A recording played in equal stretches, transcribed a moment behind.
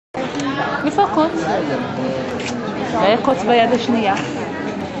איפה הקוץ? קוץ ביד השנייה.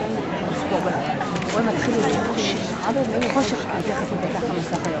 בואי נתחיל חושך, תכף נפתח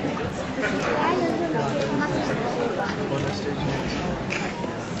המסך היום.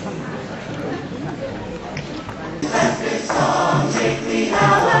 This song make me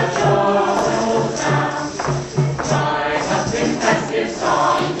have a joyful sound. Rise up in festive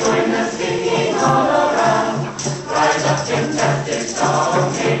song, join the singing all around. Rise up in festive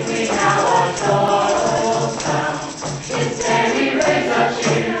song, make me have a joyful sound. This day we raise a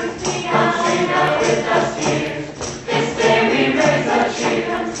cheer, come sing out with us here. This day we raise a cheer,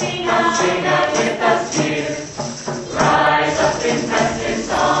 come sing out with us here. Rise up in festive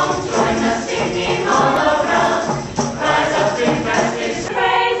song, join the singing all around. Rise up in festive song,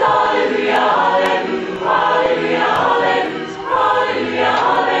 praise hallelujah, hallelujah, hallelujah, hallelujah,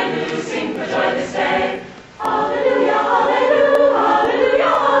 hallelujah, sing for joy this day. Hallelujah, hallelujah,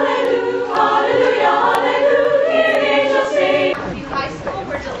 hallelujah, hallelujah, hallelujah, hallelujah, hear the angels sing. High School,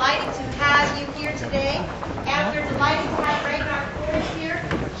 we're delighted to have you here today, and we're delighted to have Ragnar Chorus here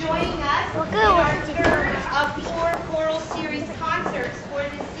joining us in our third of 4 choral series concerts for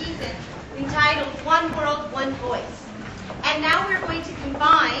this season, entitled One World, One Voice. And now we're going to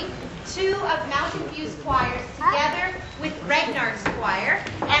combine 2 of Mountain View's choirs together with Ragnar's choir,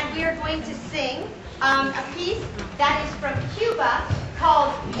 and we are going to sing a piece that is from Cuba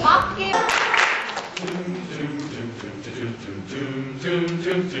called Mapke.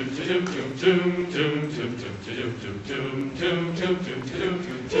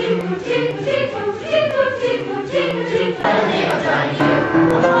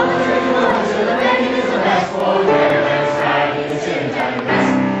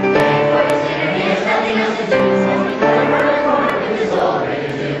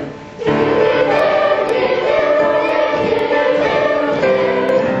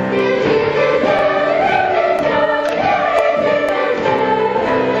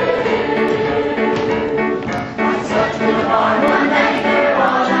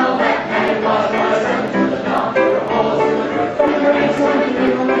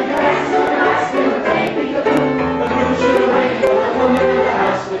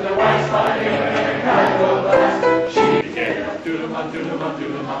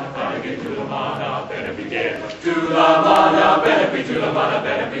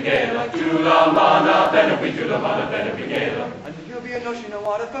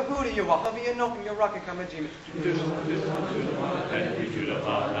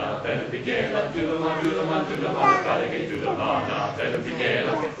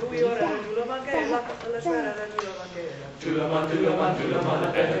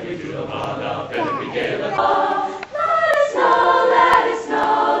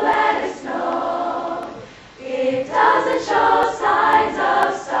 It doesn't show signs of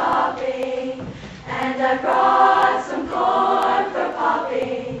stopping, and I brought some corn for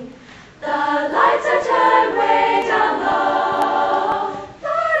popping. The lights are turned way down low.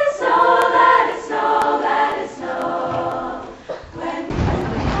 Let it snow, let it snow, let it snow. When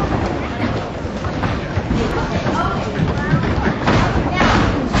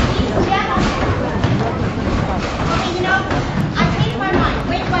I changed my mind.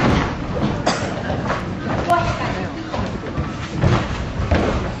 Wait 1 second. Go ahead, guys.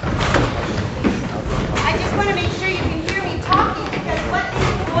 I just want to make sure you can hear me talking, because what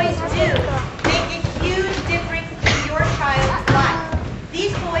these boys do make a huge difference in your child's life.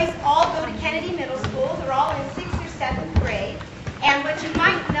 These boys all go to Kennedy Middle School. They're all in 6th or 7th grade. And what you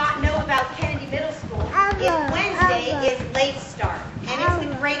might not know about Kennedy Middle School is Wednesday is late start. And it's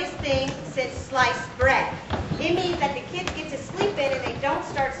the greatest thing since sliced bread. It means that the kids get to sleep in and they don't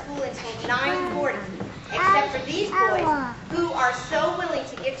start school until 9:40. Except for these boys who are so willing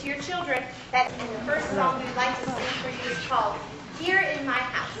to give to your children. That's in the first song we'd like to sing for you is called Here in My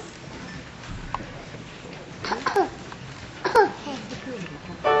House.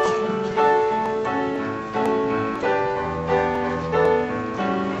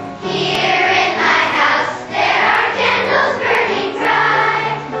 Here in my house there are candles burning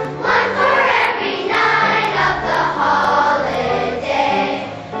bright, one for every night of the holiday.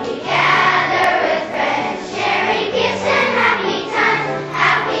 We gather with friends, sharing gifts and happy times.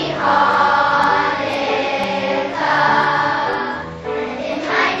 Happy Hanukkah. And in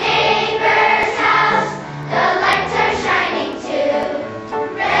my neighbor's house, the lights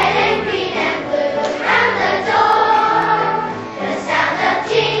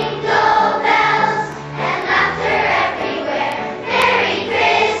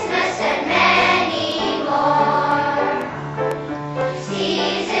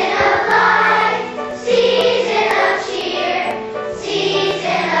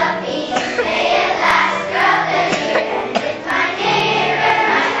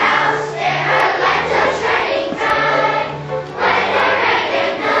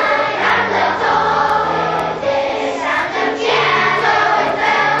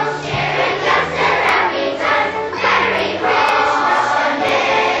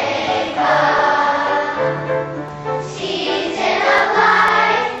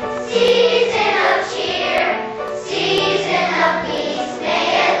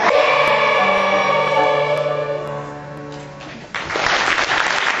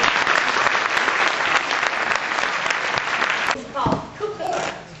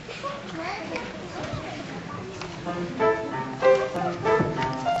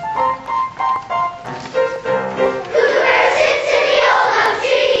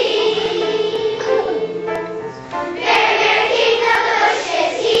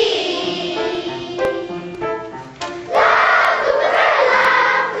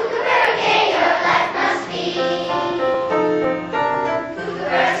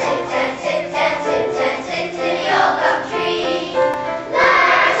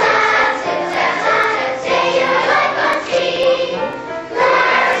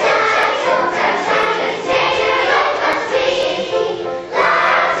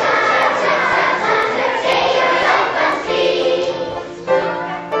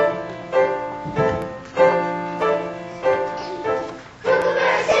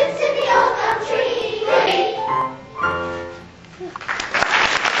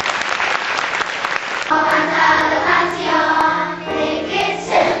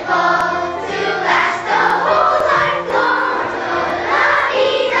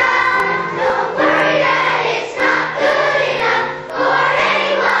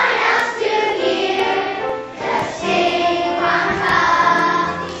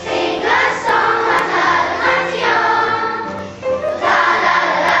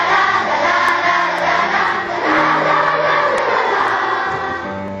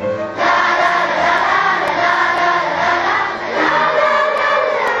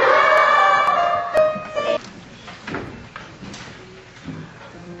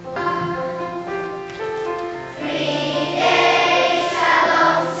Well,